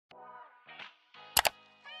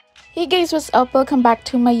Hey guys, what's up? Welcome back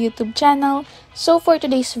to my YouTube channel. So for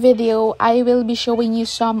today's video, I will be showing you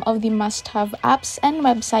some of the must-have apps and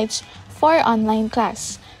websites for online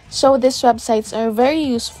class. So these websites are very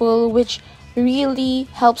useful, which really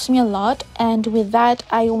helps me a lot, and with that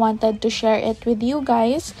I wanted to share it with you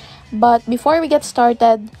guys. But before we get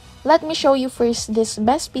started, let me show you first this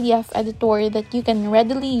best PDF editor that you can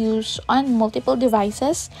readily use on multiple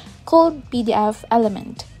devices called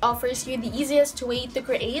ft.PDFelement. Offers you the easiest way to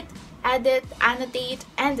create, edit, annotate,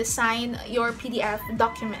 and design your PDF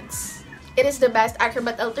documents. It is the best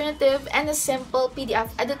Acrobat alternative and a simple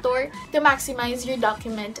PDF editor to maximize your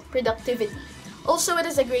document productivity. Also, it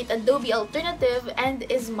is a great Adobe alternative and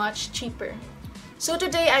is much cheaper. So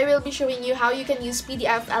today I will be showing you how you can use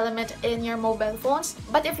ft.PDFelement in your mobile phones.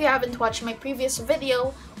 But if you haven't watched my previous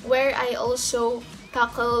video where I also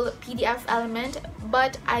tackle ft.PDFelement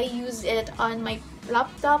but I use it on my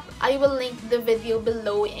laptop, I will link the video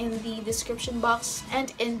below in the description box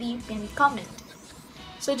and in the pinned comment.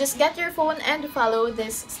 So just get your phone and follow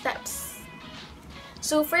these steps.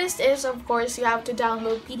 So first is, of course, you have to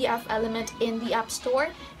download ft.PDFelement in the App Store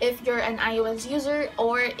if you're an iOS user,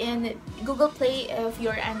 or in Google Play if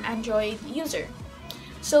you're an Android user.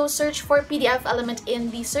 So search for ft.PDFelement in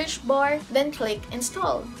the search bar, then click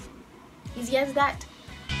install. Easy as that.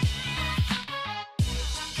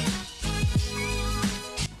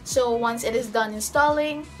 So once it is done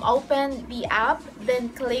installing, open the app, then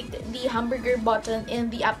click the hamburger button in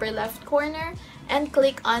the upper left corner and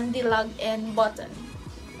click on the login button.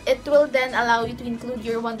 It will then allow you to include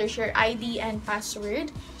your Wondershare ID and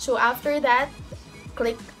password. So after that,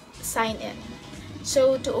 click sign in.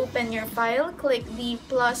 So to open your file, click the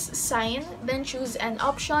plus sign, then choose an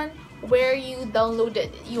option where you downloaded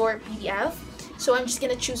your PDF. So I'm just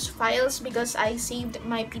gonna choose files because I saved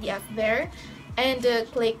my PDF there, and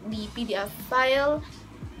click the PDF file.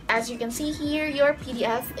 As you can see here, your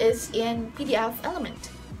PDF is in ft.PDFelement,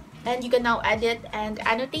 and you can now edit and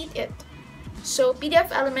annotate it. So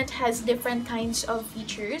ft.PDFelement has different kinds of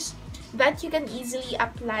features that you can easily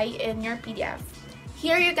apply in your PDF.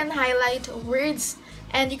 Here you can highlight words,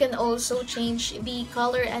 and you can also change the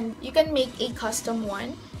color, and you can make a custom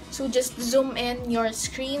one. So just zoom in your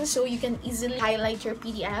screen so you can easily highlight your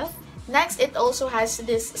PDF. Next, it also has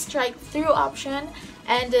this strike through option,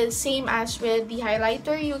 and same as with the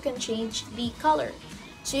highlighter, you can change the color.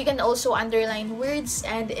 So you can also underline words,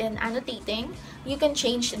 and in annotating, you can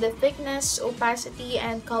change the thickness, opacity,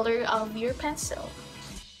 and color of your pencil.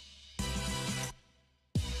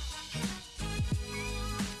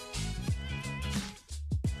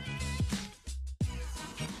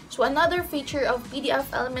 So another feature of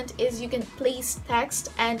ft.PDFelement is you can place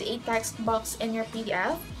text and a text box in your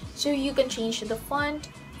PDF. So you can change the font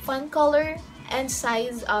color, and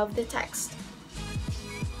size of the text.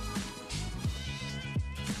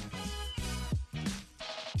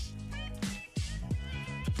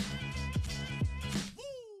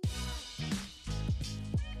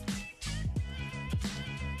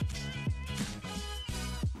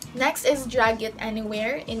 Next is drag it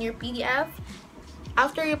anywhere in your PDF.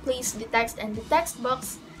 After you place the text in the text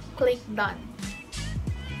box, click done.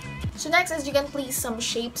 So next is you can place some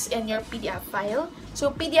shapes in your PDF file. So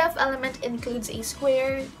ft.PDFelement includes a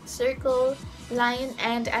square, circle, line,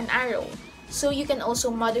 and an arrow. So you can also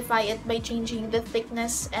modify it by changing the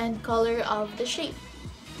thickness and color of the shape.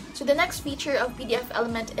 So the next feature of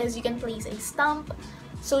ft.PDFelement is you can place a stamp.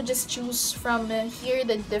 So just choose from here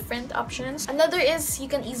the different options. Another is you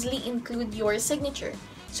can easily include your signature.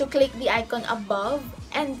 So click the icon above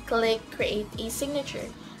and click create a signature.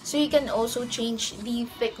 So you can also change the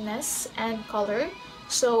thickness and color.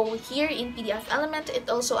 So here in ft.PDFelement, it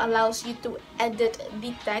also allows you to edit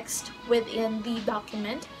the text within the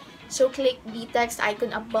document. So click the text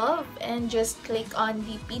icon above and just click on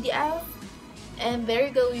the PDF, and there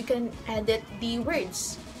you go, you can edit the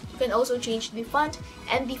words. You can also change the font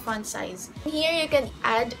and the font size. Here you can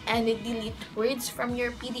add and delete words from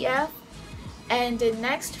your PDF. And the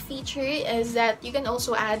next feature is that you can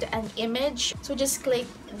also add an image. So just click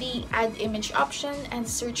the add image option and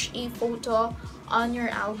search a photo on your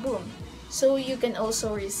album. So you can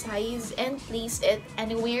also resize and place it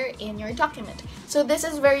anywhere in your document. So this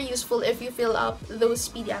is very useful if you fill up those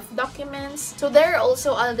PDF documents. So there are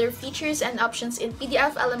also other features and options in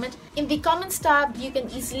ft.PDFelement. In the comments tab, you can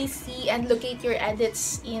easily see and locate your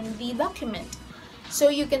edits in the document. So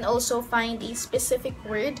you can also find a specific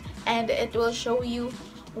word, and it will show you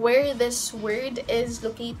where this word is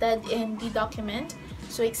located in the document.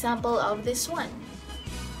 So example of this one.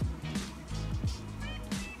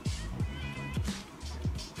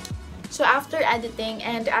 So after editing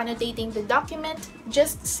and annotating the document,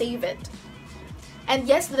 just save it. And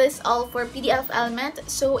yes, that is all for PDFelement.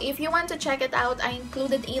 So if you want to check it out, I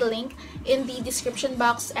included a link in the description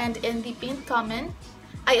box and in the pinned comment.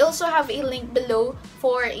 I also have a link below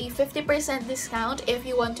for a 50% discount if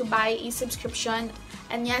you want to buy a subscription.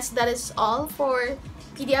 And yes, that is all for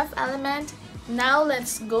PDFelement. Now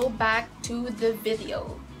let's go back to the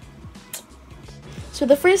video. So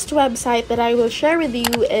the first website that I will share with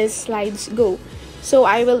you is Slidesgo. So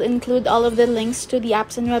I will include all of the links to the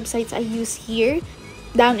apps and websites I use here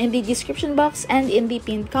down in the description box and in the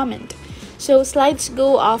pinned comment. So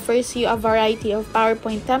Slidesgo offers you a variety of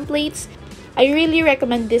PowerPoint templates. I really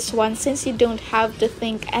recommend this one since you don't have to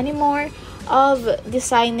think anymore of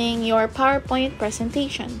designing your PowerPoint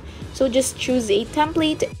presentation. So just choose a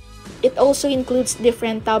template. It also includes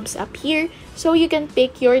different tabs up here so you can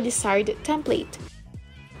pick your desired template.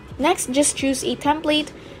 Next, just choose a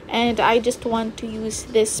template, and I just want to use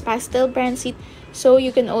this pastel brand sheet, so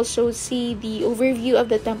you can also see the overview of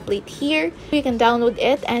the template here. You can download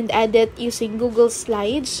it and edit using Google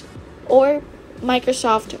Slides or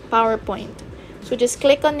Microsoft PowerPoint. So just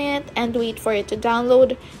click on it and wait for it to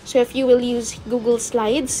download. So if you will use Google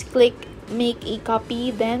Slides, click make a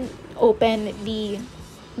copy, then open the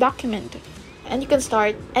document and you can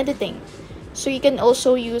start editing. So you can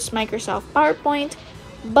also use Microsoft PowerPoint,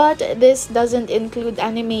 but this doesn't include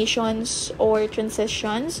animations or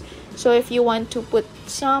transitions. So if you want to put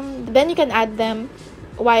some, then you can add them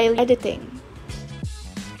while editing.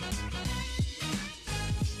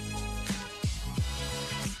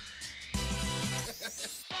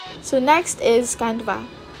 So next is Canva.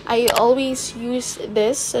 I always use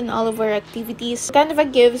this in all of our activities.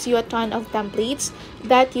 Canva gives you a ton of templates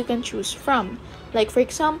that you can choose from. Like for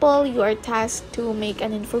example, you are tasked to make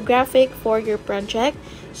an infographic for your project.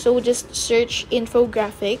 So just search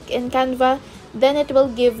infographic in Canva, then it will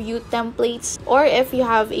give you templates. Or if you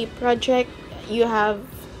have a project, you have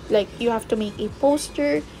to make a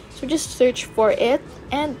poster, so just search for it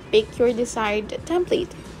and pick your desired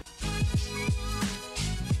template.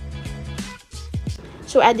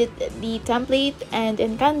 So edit the template, and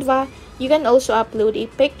in Canva, you can also upload a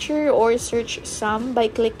picture or search some by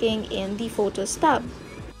clicking in the Photos tab.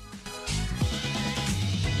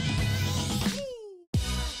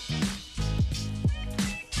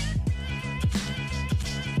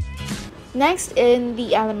 Next, in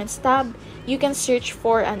the Elements tab, you can search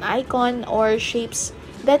for an icon or shapes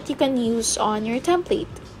that you can use on your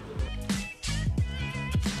template.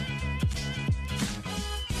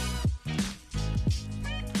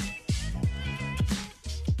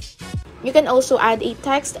 You can also add a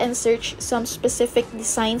text and search some specific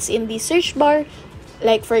designs in the search bar.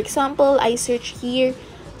 Like for example, I search here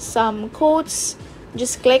some quotes.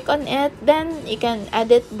 Just click on it, then you can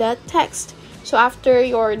edit that text. So after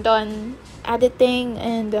you're done editing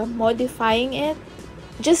and modifying it,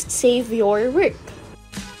 just save your work.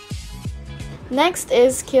 Next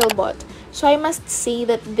is Quillbot. So I must say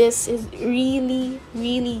that this is really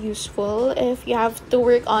useful if you have to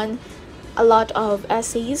work on a lot of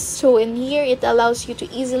essays. So in here, it allows you to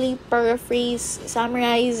easily paraphrase,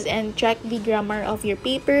 summarize, and check the grammar of your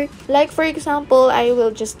paper. Like for example, I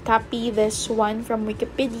will just copy this one from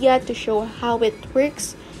Wikipedia to show how it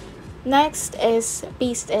works. Next is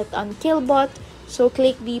paste it on Quillbot. So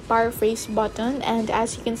click the paraphrase button, and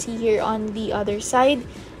as you can see here on the other side,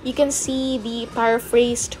 you can see the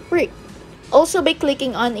paraphrased work. Also, by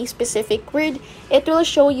clicking on a specific word, it will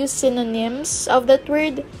show you synonyms of that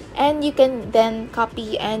word, and you can then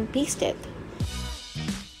copy and paste it.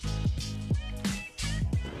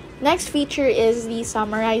 Next feature is the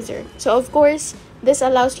summarizer. So of course, this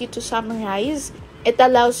allows you to summarize. It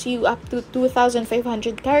allows you up to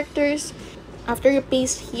 2,500 characters. After you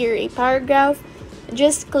paste here a paragraph,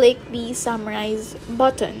 just click the summarize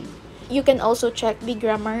button. You can also check the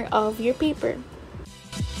grammar of your paper.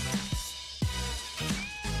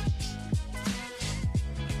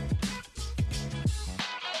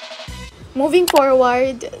 Moving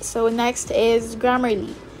forward, so next is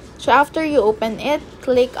Grammarly. So after you open it,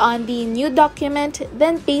 click on the new document,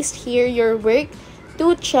 then paste here your work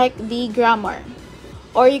to check the grammar.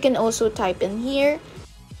 Or you can also type in here,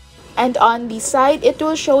 and on the side, it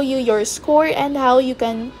will show you your score and how you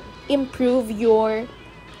can improve your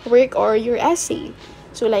work or your essay.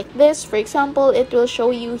 So like this, for example, it will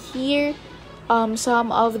show you here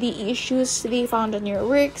some of the issues they found on your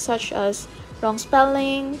work, such as wrong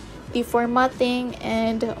spelling, deformatting,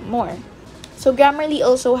 and more. So Grammarly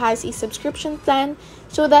also has a subscription plan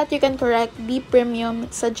so that you can correct the premium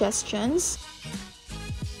suggestions.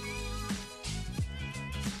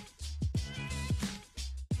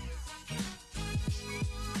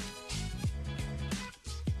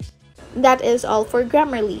 that is all for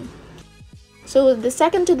Grammarly. So the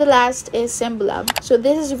second to the last is Symbolab. So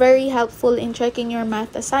this is very helpful in checking your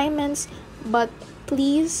math assignments, but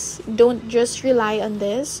please don't just rely on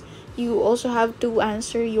this. You also have to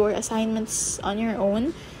answer your assignments on your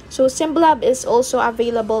own. So Symbolab is also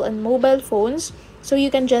available on mobile phones. So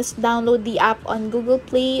you can just download the app on Google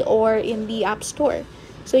Play or in the App Store.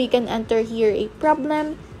 So you can enter here a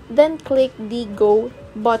problem, then click the Go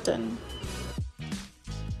button.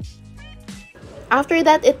 After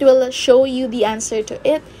that, it will show you the answer to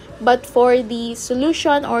it. But for the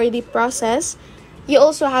solution or the process, you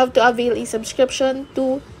also have to avail a subscription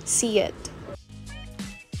to see it.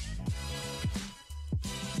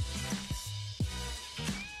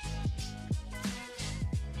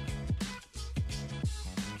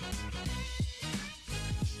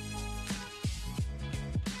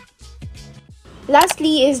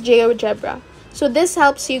 Lastly is Geogebra. So this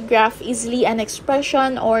helps you graph easily an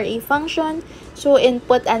expression or a function. So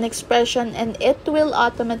input an expression and it will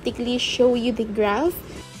automatically show you the graph.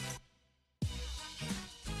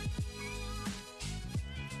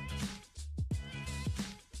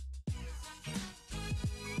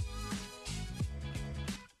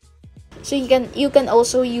 So you can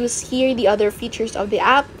also use here the other features of the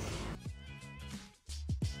app.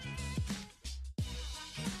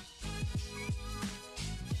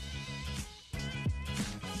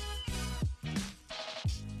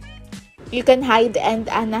 You can hide and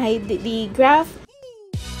unhide the graph.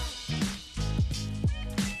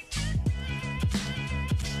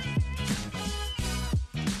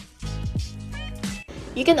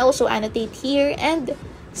 You can also annotate here and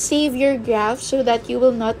save your graph so that you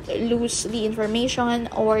will not lose the information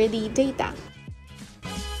or the data.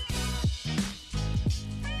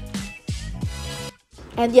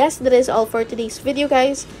 And yes, that is all for today's video,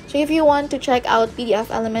 guys. So if you want to check out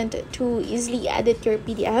PDFelement to easily edit your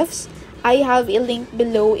PDFs, I have a link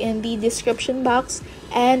below in the description box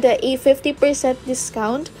and a 50%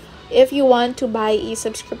 discount if you want to buy a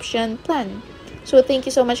subscription plan. So thank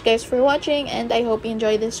you so much, guys, for watching, and I hope you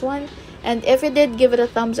enjoyed this one. And if you did, give it a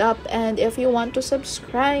thumbs up, and if you want to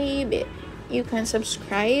subscribe, you can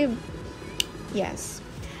subscribe. Yes.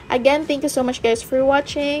 Again, thank you so much, guys, for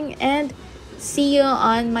watching, and see you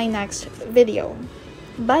on my next video.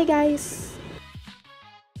 Bye, guys.